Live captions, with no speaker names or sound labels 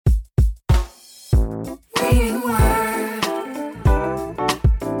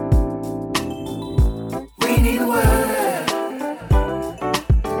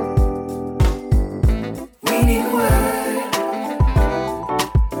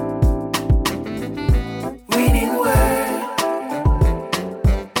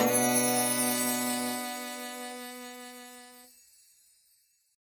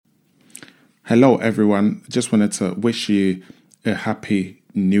Hello, everyone. Just wanted to wish you a happy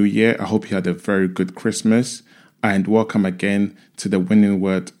new year. I hope you had a very good Christmas and welcome again to the Winning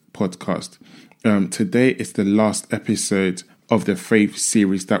Word podcast. Today is the last episode of the faith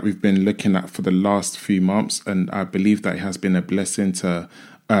series that we've been looking at for the last few months, and I believe that it has been a blessing to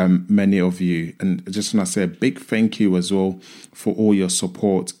many of you. And I just want to say a big thank you as well for all your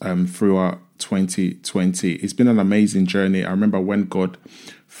support throughout 2020. It's been an amazing journey. I remember when God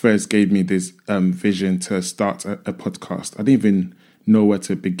first gave me this vision to start a podcast, I didn't even know where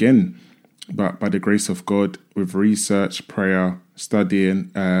to begin. But by the grace of God, with research, prayer, studying,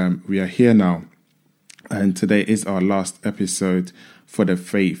 we are here now. And today is our last episode for the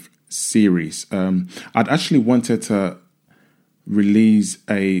faith series. I'd actually wanted to release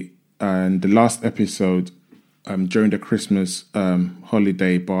the last episode during the Christmas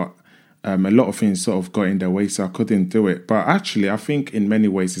holiday, but a lot of things sort of got in the way, so I couldn't do it. But actually, I think in many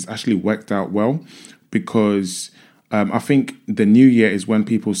ways it's actually worked out well, because I think the new year is when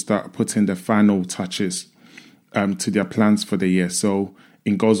people start putting the final touches to their plans for the year. So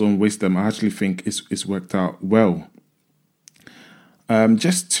in God's own wisdom, I actually think it's worked out well.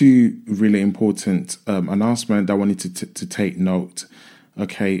 Just two really important announcements that I wanted to take note.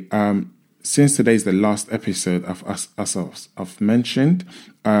 Okay, since today's the last episode, as I've mentioned,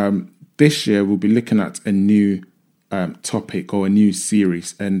 this year we'll be looking at a new topic or a new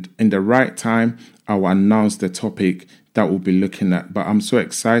series, and in the right time, I will announce the topic that we'll be looking at. But I'm so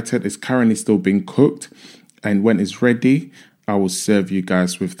excited. It's currently still being cooked, and when it's ready, I will serve you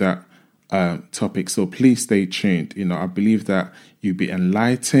guys with that topic. So please stay tuned. I believe that you'll be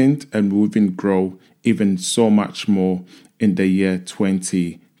enlightened and will even grow even so much more in the year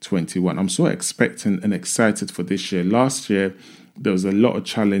 2021. I'm so expectant and excited for this year. Last year, there was a lot of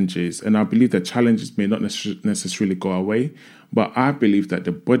challenges, and I believe the challenges may not necessarily go away, but I believe that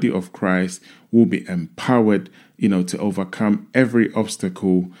the body of Christ will be empowered, to overcome every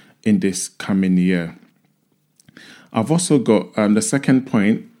obstacle in this coming year. I've also got, the second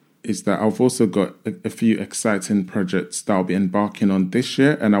point is that I've also got a few exciting projects that I'll be embarking on this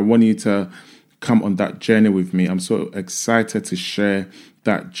year, and I want you to come on that journey with me. I'm so excited to share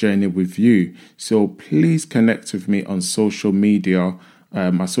that journey with you. So please connect with me on social media.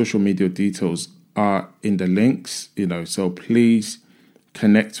 My social media details are in the links, so please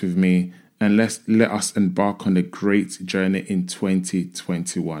connect with me and let us embark on a great journey in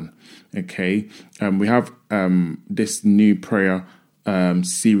 2021. Okay. We have this new prayer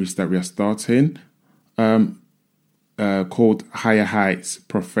series that we are starting called Higher Heights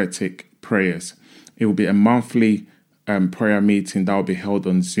Prophetic Prayers. It will be a monthly prayer meeting that will be held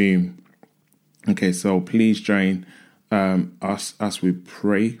on Zoom. Okay, so please join us as we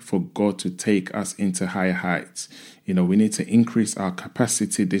pray for God to take us into higher heights. We need to increase our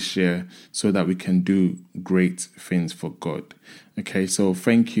capacity this year so that we can do great things for God. Okay, so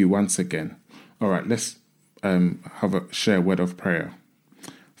thank you once again. All right, let's share a word of prayer.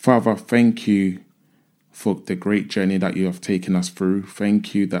 Father, thank you for the great journey that you have taken us through.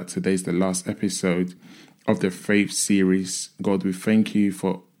 Thank you that today's the last episode of the faith series. God, we thank you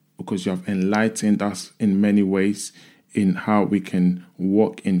because you have enlightened us in many ways in how we can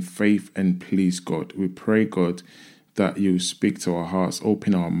walk in faith and please God. We pray, God, that you speak to our hearts,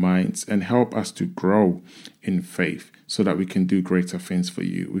 open our minds, and help us to grow in faith so that we can do greater things for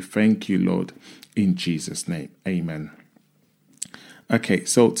you. We thank you, Lord, in Jesus' name. Amen. Okay,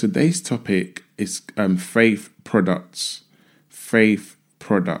 so today's topic is faith products. Faith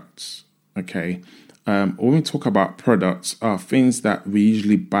products. Okay. When we talk about products, are things that we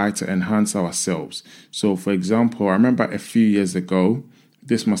usually buy to enhance ourselves. So, for example, I remember a few years ago,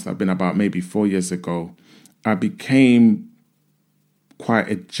 this must have been about maybe 4 years ago, I became quite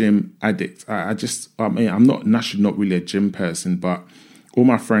a gym addict. I'm not really a gym person, but all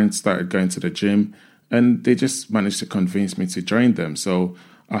my friends started going to the gym, and they just managed to convince me to join them. So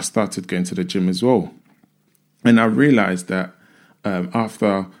I started going to the gym as well. And I realized that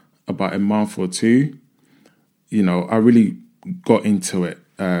after about a month or two, I really got into it.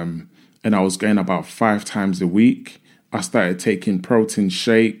 And I was going about 5 times a week. I started taking protein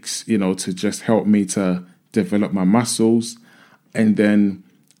shakes, to just help me to develop my muscles. And then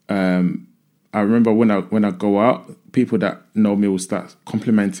I remember when I go out, people that know me will start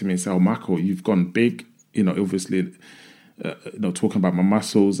complimenting me and say, "Oh, Michael, you've gone big." Obviously, talking about my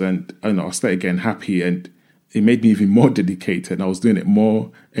muscles, and I started getting happy, and it made me even more dedicated. I was doing it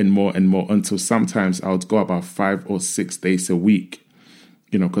more and more and more until sometimes I would go about 5 or 6 days a week,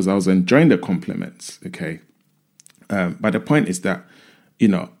 because I was enjoying the compliments. Okay, but the point is that,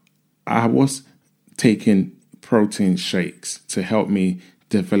 I was taking protein shakes to help me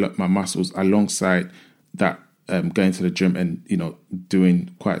develop my muscles alongside that going to the gym and,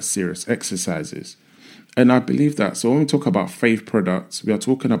 doing quite serious exercises. And I believe that. So when we talk about faith products, we are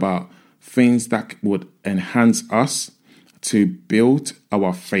talking about things that would enhance us to build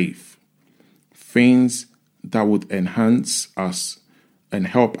our faith. Things that would enhance us and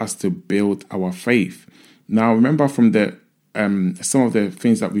help us to build our faith. Now, remember from the some of the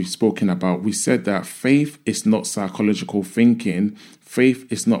things that we've spoken about, we said that faith is not psychological thinking. Faith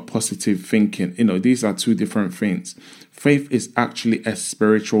is not positive thinking. These are two different things. Faith is actually a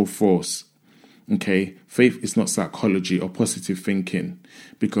spiritual force. Okay, faith is not psychology or positive thinking,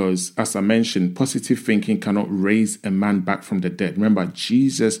 because as I mentioned, positive thinking cannot raise a man back from the dead. Remember,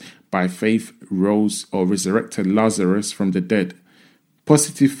 Jesus by faith rose or resurrected Lazarus from the dead.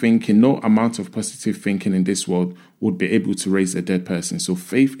 Positive thinking, no amount of positive thinking in this world would be able to raise a dead person. So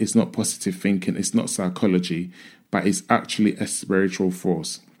faith is not positive thinking, it's not psychology, but it's actually a spiritual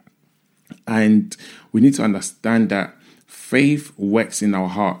force. And we need to understand that faith works in our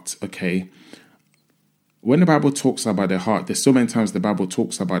heart, okay? When the Bible talks about the heart, there's so many times the Bible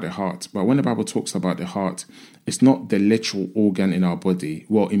talks about the heart, but when the Bible talks about the heart, it's not the literal organ in our body.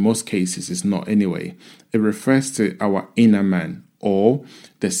 Well, in most cases, it's not anyway. It refers to our inner man, or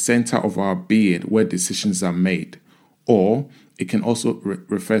the center of our being where decisions are made. Or it can also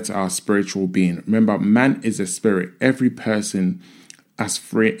refer to our spiritual being. Remember, man is a spirit. Every person has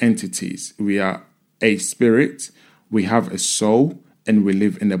three entities. We are a spirit, we have a soul, and we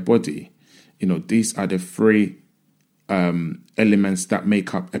live in a body. These are the three elements that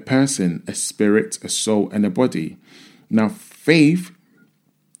make up a person: a spirit, a soul, and a body. Now, faith,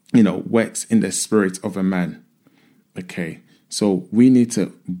 works in the spirit of a man. Okay, so we need to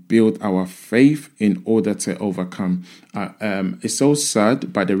build our faith in order to overcome. It's so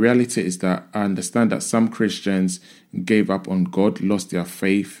sad, but the reality is that I understand that some Christians gave up on God, lost their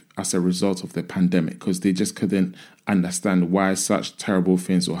faith as a result of the pandemic, because they just couldn't understand why such terrible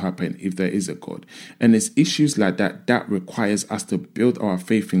things will happen if there is a God. And it's issues like that that requires us to build our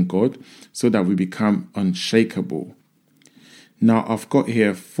faith in God so that we become unshakable. Now, I've got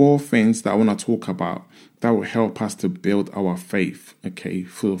here 4 things that I want to talk about that will help us to build our faith. Okay,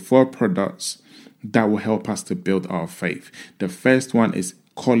 so 4 products that will help us to build our faith. The first one is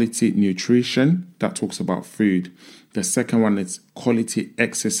quality nutrition. That talks about food. The second one is quality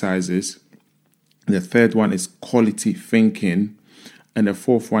exercises. The third one is quality thinking. And the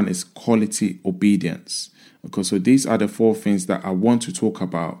fourth one is quality obedience. Okay, so these are the 4 things that I want to talk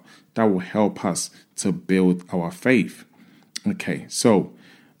about that will help us to build our faith. Okay, so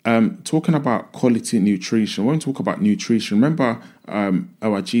talking about quality nutrition, when we talk about nutrition, remember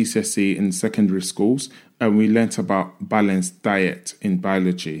our GCSE in secondary schools, and we learnt about balanced diet in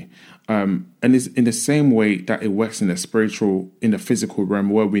biology. And it's in the same way that it works in the physical realm,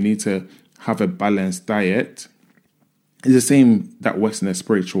 where we need to have a balanced diet. It's the same that works in the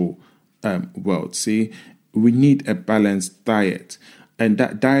spiritual world. See, we need a balanced diet. And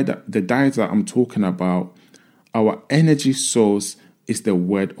that diet, the diet that I'm talking about, our energy source is the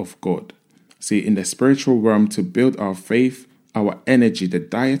word of God. See, in the spiritual realm, to build our faith, our energy, the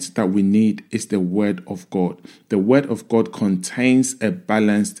diet that we need is the word of God. The word of God contains a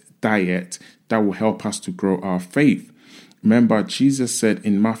balanced diet that will help us to grow our faith. Remember, Jesus said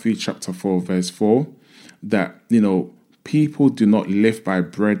in Matthew chapter 4, verse 4, that, people do not live by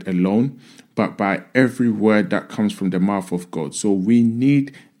bread alone, but by every word that comes from the mouth of God. So we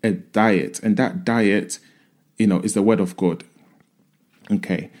need a diet, and that diet, is the word of God.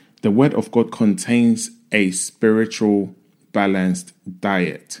 Okay. The word of God contains a spiritual balanced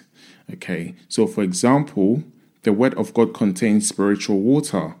diet. Okay. So for example, the word of God contains spiritual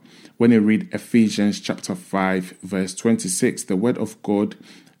water. When you read Ephesians chapter 5, verse 26, the word of God,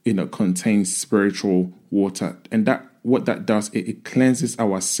 contains spiritual water. And what that does, it cleanses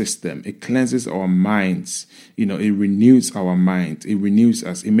our system. It cleanses our minds. It renews our mind. It renews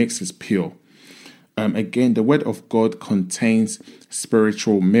us. It makes us pure. Again, the word of God contains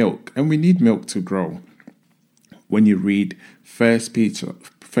spiritual milk, and we need milk to grow. When you read 1 Peter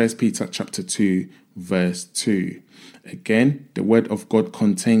chapter 2, verse 2, again, the word of God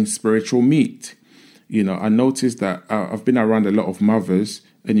contains spiritual meat. I noticed that I've been around a lot of mothers,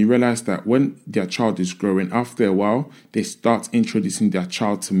 and you realize that when their child is growing, after a while, they start introducing their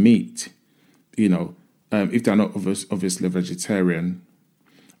child to meat. If they're not obviously a vegetarian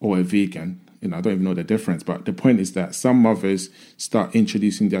or a vegan. I don't even know the difference, but the point is that some mothers start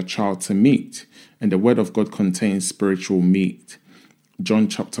introducing their child to meat, and the word of God contains spiritual meat. John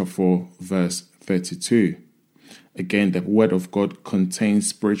chapter 4, verse 32. Again, the word of God contains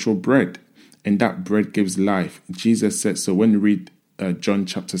spiritual bread, and that bread gives life. Jesus said so. When you read John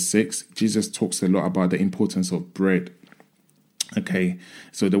chapter 6, Jesus talks a lot about the importance of bread. Okay,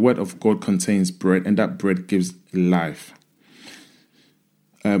 so the word of God contains bread, and that bread gives life.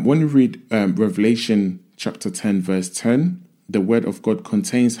 When you read Revelation chapter 10, verse 10, the word of God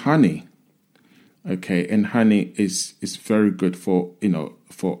contains honey. Okay, and honey is very good for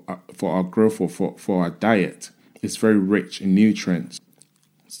our growth or for our diet. It's very rich in nutrients.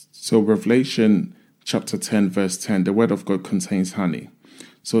 So Revelation chapter 10, verse 10, the word of God contains honey.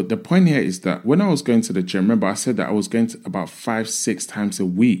 So the point here is that when I was going to the gym, remember I said that I was going to about 5-6 times a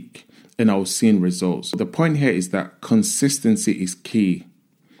week and I was seeing results. The point here is that consistency is key.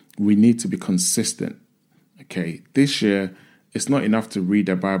 We need to be consistent. Okay, this year, it's not enough to read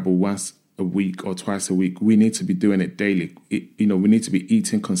the Bible once a week or twice a week. We need to be doing it daily. We need to be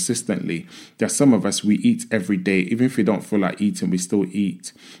eating consistently. There are some of us, we eat every day. Even if we don't feel like eating, we still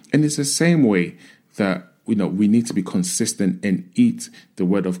eat. And it's the same way that we need to be consistent and eat the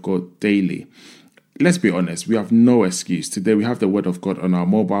word of God daily. Let's be honest, we have no excuse. Today we have the word of God on our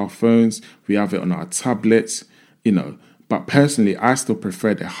mobile phones, we have it on our tablets, But personally, I still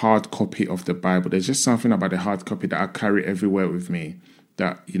prefer the hard copy of the Bible. There's just something about the hard copy that I carry everywhere with me.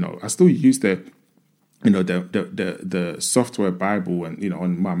 That I still use the software Bible and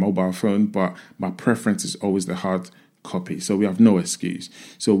on my mobile phone, but my preference is always the hard copy. So we have no excuse.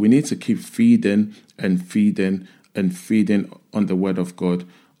 So we need to keep feeding and feeding and feeding on the word of God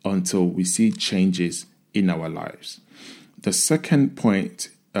until we see changes in our lives. The second point,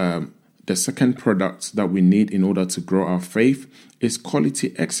 the second product that we need in order to grow our faith is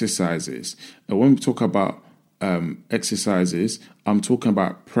quality exercises. And when we talk about exercises, I'm talking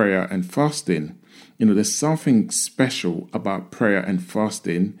about prayer and fasting. There's something special about prayer and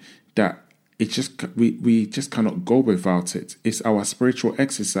fasting that we just cannot go without it. It's our spiritual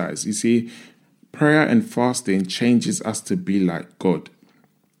exercise. You see, prayer and fasting changes us to be like God.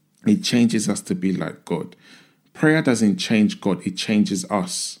 It changes us to be like God. Prayer doesn't change God, it changes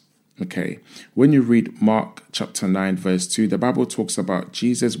us. Okay, when you read Mark chapter 9, verse 2, the Bible talks about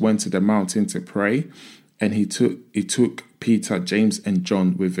Jesus went to the mountain to pray, and he took Peter, James, and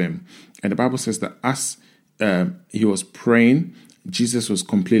John with him. And the Bible says that as he was praying, Jesus was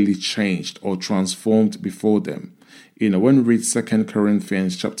completely changed or transformed before them. When we read 2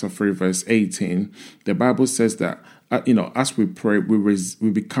 Corinthians chapter 3, verse 18, the Bible says that as we pray, we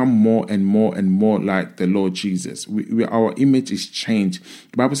become more and more and more like the Lord Jesus. Our image is changed.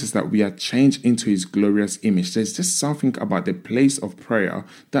 The Bible says that we are changed into his glorious image. There's just something about the place of prayer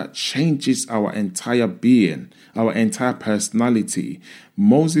that changes our entire being, our entire personality.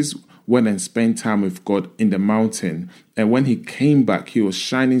 Moses went and spent time with God in the mountain, and when he came back, he was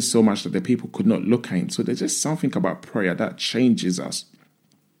shining so much that the people could not look at him. So there's just something about prayer that changes us.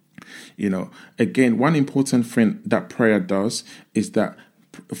 Again, one important thing that prayer does is that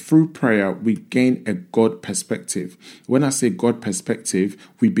through prayer, we gain a God perspective. When I say God perspective,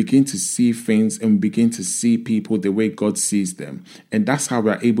 we begin to see things and we begin to see people the way God sees them. And that's how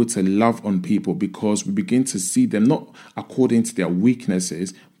we are able to love on people, because we begin to see them not according to their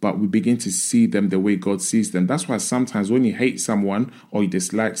weaknesses, but we begin to see them the way God sees them. That's why sometimes when you hate someone or you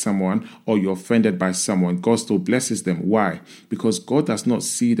dislike someone or you're offended by someone, God still blesses them. Why? Because God does not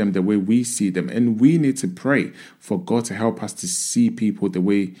see them the way we see them. And we need to pray for God to help us to see people the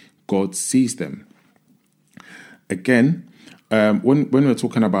way God sees them. Again, when we're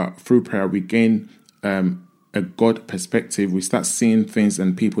talking about through prayer, we gain a God perspective. We start seeing things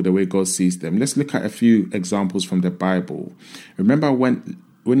and people the way God sees them. Let's look at a few examples from the Bible. Remember when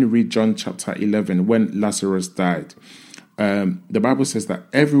you read John chapter 11, when Lazarus died, the Bible says that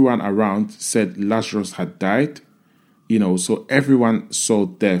everyone around said Lazarus had died, so everyone saw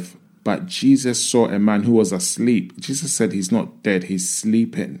death, but Jesus saw a man who was asleep. Jesus said he's not dead, he's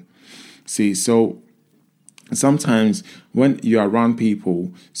sleeping. See, so sometimes when you're around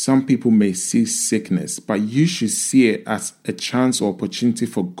people, some people may see sickness, but you should see it as a chance or opportunity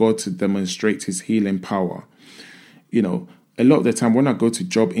for God to demonstrate his healing power. A lot of the time when I go to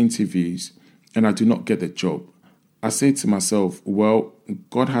job interviews and I do not get the job, I say to myself, well,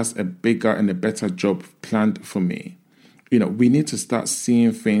 God has a bigger and a better job planned for me. We need to start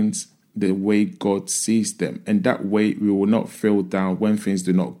seeing things the way God sees them. And that way we will not feel down when things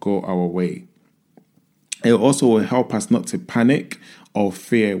do not go our way. It also will help us not to panic or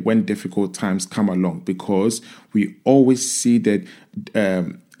fear when difficult times come along, because we always see that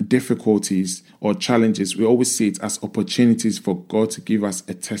difficulties or challenges, we always see it as opportunities for God to give us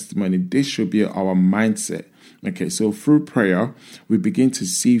a testimony. This should be our mindset. Okay, so through prayer, we begin to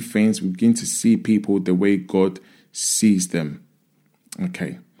see things, we begin to see people the way God sees them.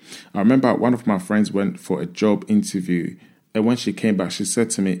 Okay, I remember one of my friends went for a job interview And when she came back, she said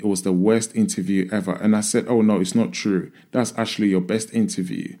to me, it was the worst interview ever. And I said, oh, no, it's not true. That's actually your best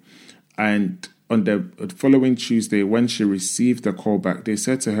interview. And on the following Tuesday, when she received the call back, they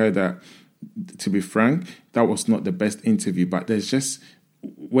said to her that, to be frank, that was not the best interview. But there's just,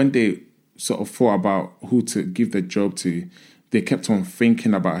 when they sort of thought about who to give the job to, they kept on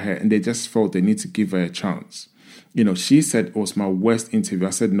thinking about her and they just felt they need to give her a chance. She said it was my worst interview. I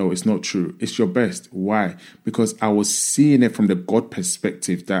said, no, it's not true. It's your best. Why? Because I was seeing it from the God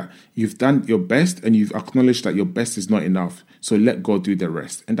perspective that you've done your best and you've acknowledged that your best is not enough. So let God do the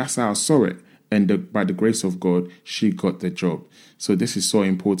rest. And that's how I saw it. And by the grace of God, she got the job. So this is so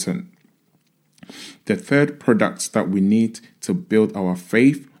important. The third product that we need to build our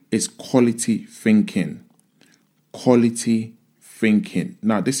faith is quality thinking. Quality thinking.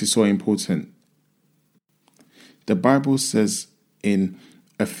 Now, this is so important. The Bible says in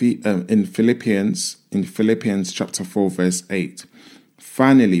Philippians chapter 4, verse 8,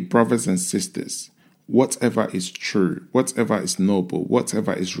 finally, brothers and sisters, whatever is true, whatever is noble,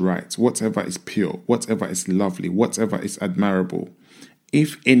 whatever is right, whatever is pure, whatever is lovely, whatever is admirable,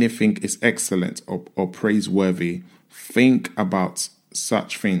 if anything is excellent or praiseworthy, think about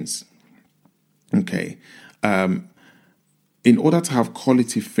such things. Okay. In order to have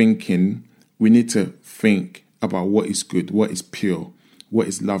quality thinking, we need to think about what is good, what is pure, what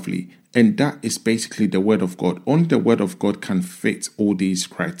is lovely. And that is basically the word of God. Only the word of God can fit all these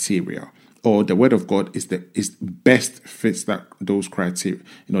criteria. Or the word of God is best fits those criteria,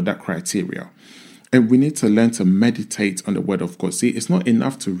 that criteria. And we need to learn to meditate on the word of God. See, it's not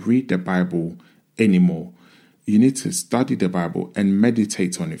enough to read the Bible anymore. You need to study the Bible and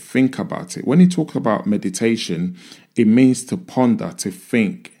meditate on it. Think about it. When you talk about meditation, it means to ponder, to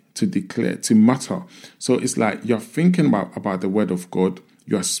think, to declare, to mutter. So it's like you're thinking about the word of God,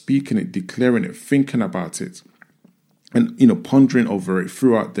 you're speaking it, declaring it, thinking about it, and pondering over it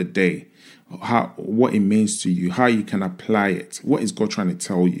throughout the day. What it means to you, how you can apply it, what is God trying to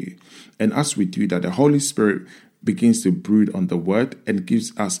tell you. And as we do that, the Holy Spirit begins to brood on the word and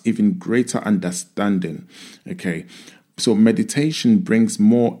gives us even greater understanding. Okay, so meditation brings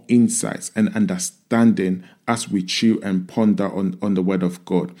more insights and understanding as we chew and ponder on the word of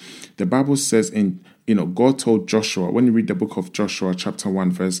God. The Bible says God told Joshua, when you read the book of Joshua chapter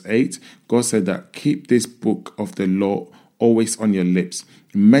 1 verse 8, God said that keep this book of the law always on your lips.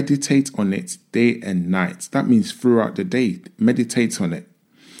 Meditate on it day and night. That means throughout the day, meditate on it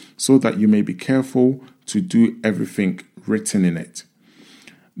so that you may be careful to do everything written in it.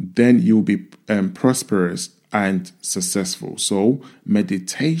 Then you'll be prosperous and successful. So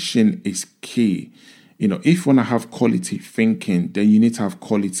meditation is key. If you want to have quality thinking, then you need to have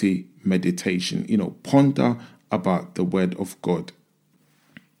quality meditation. Ponder about the word of God.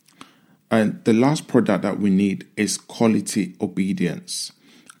 And the last product that we need is quality obedience.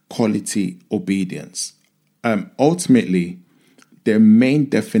 Quality obedience. Ultimately, the main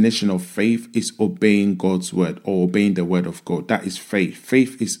definition of faith is obeying God's word or obeying the word of God. That is faith.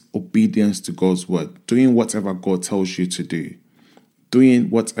 Faith is obedience to God's word, doing whatever God tells you to do. Doing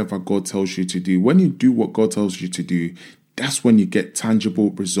whatever God tells you to do. When you do what God tells you to do, that's when you get tangible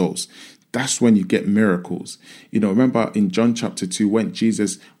results. That's when you get miracles. Remember in John chapter 2, when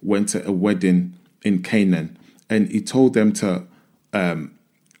Jesus went to a wedding in Canaan and he told them to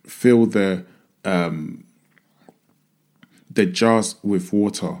fill the jars with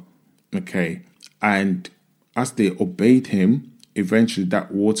water. Okay. And as they obeyed him, eventually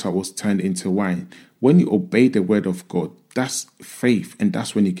that water was turned into wine. When you obey the word of God, that's faith, and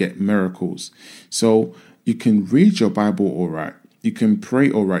that's when you get miracles. So you can read your Bible all right. You can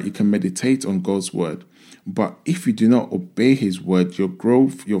pray all right. You can meditate on God's word. But if you do not obey his word, your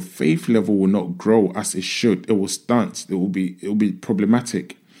faith level will not grow as it should. It will stunt. It will be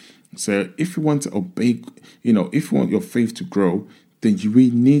problematic. So if you want to obey, if you want your faith to grow, then you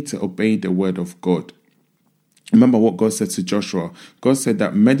really need to obey the word of God. Remember what God said to Joshua. God said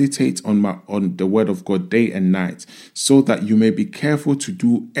that meditate on the word of God day and night so that you may be careful to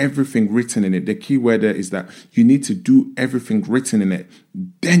do everything written in it. The key word there is that you need to do everything written in it.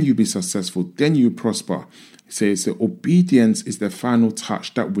 Then you'll be successful. Then you prosper. So obedience is the final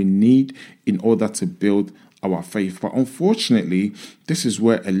touch that we need in order to build our faith. But unfortunately, this is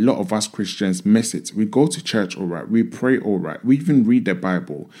where a lot of us Christians miss it. We go to church all right, we pray all right, we even read the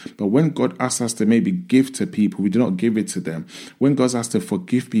Bible. But when God asks us to maybe give to people, we do not give it to them. When God asks us to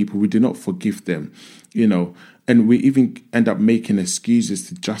forgive people, we do not forgive them. And we even end up making excuses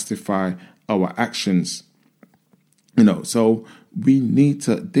to justify our actions. So we need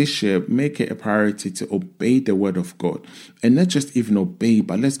to this year make it a priority to obey the word of God, and not just even obey,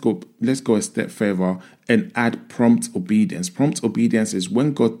 but let's go a step further and add prompt obedience. Prompt obedience is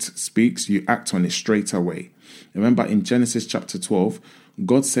when God speaks, you act on it straight away. Remember in Genesis chapter 12,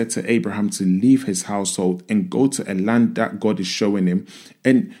 God said to Abraham to leave his household and go to a land that God is showing him.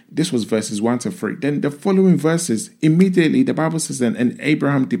 And this was verses 1 to 3. Then the following verses, immediately the Bible says, and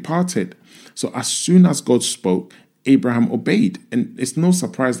Abraham departed. So as soon as God spoke, Abraham obeyed. And it's no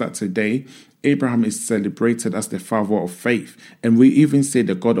surprise that today Abraham is celebrated as the father of faith. And we even say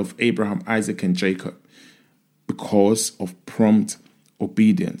the God of Abraham, Isaac, and Jacob because of prompt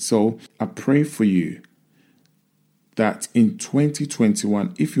obedience. So I pray for you that in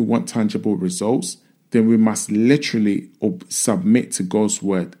 2021, if you want tangible results, then we must literally submit to God's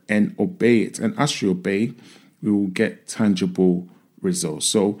word and obey it. And as you obey, we will get tangible results.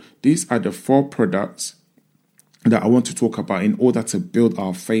 So these are the 4 products that I want to talk about in order to build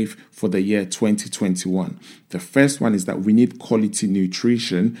our faith for the year 2021. The first one is that we need quality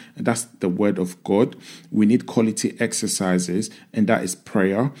nutrition, and that's the word of God. We need quality exercises, and that is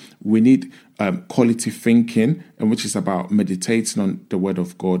prayer. We need quality thinking, and which is about meditating on the word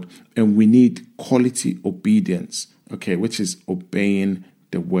of God. And we need quality obedience, okay, which is obeying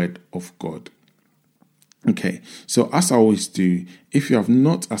the word of God. Okay, so as I always do, if you have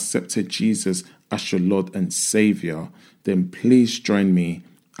not accepted Jesus as your Lord and Savior, then please join me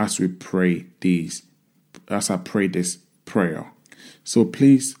as I pray this prayer. So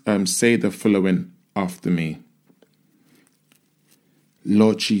please say the following after me.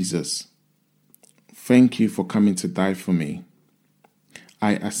 Lord Jesus, thank you for coming to die for me.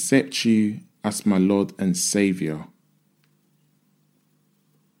 I accept you as my Lord and Savior.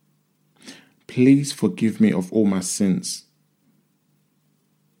 Please forgive me of all my sins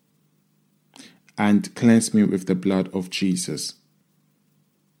and cleanse me with the blood of Jesus.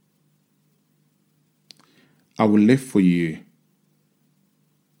 I will live for you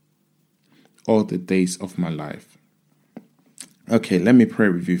all the days of my life. Okay, let me pray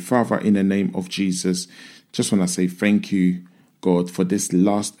with you. Father, in the name of Jesus, just want to say thank you, God, for this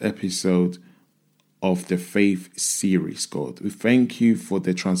last episode of the Faith series, God. We thank you for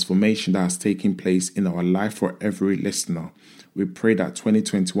the transformation that has taken place in our life for every listener. We pray that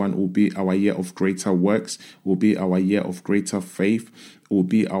 2021 will be our year of greater works, will be our year of greater faith, will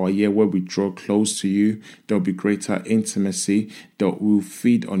be our year where we draw close to you. There will be greater intimacy, that we will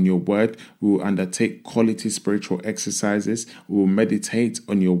feed on your word, we will undertake quality spiritual exercises, we will meditate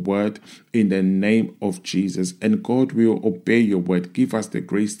on your word in the name of Jesus. And God, we will obey your word. Give us the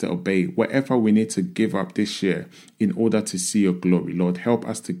grace to obey whatever we need to give up this year in order to see your glory. Lord, help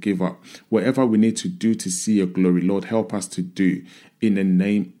us to give up whatever we need to do to see your glory. Lord, help us to do in the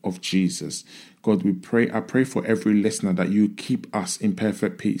name of Jesus. God, I pray for every listener that you keep us in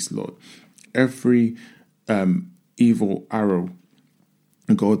perfect peace, Lord. Every evil arrow,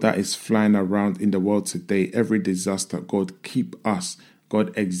 God, that is flying around in the world today, every disaster, God, keep us.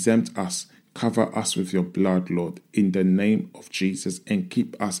 God, exempt us. Cover us with your blood, Lord, in the name of Jesus, and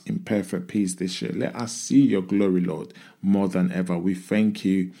keep us in perfect peace this year. Let us see your glory, Lord, more than ever. We thank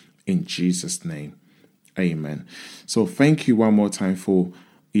you in Jesus' name. Amen. So thank you one more time for,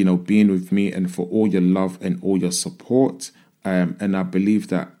 being with me and for all your love and all your support. And I believe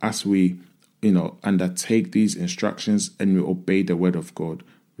that as we, undertake these instructions and we obey the word of God,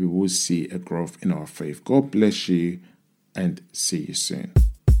 we will see a growth in our faith. God bless you and see you soon.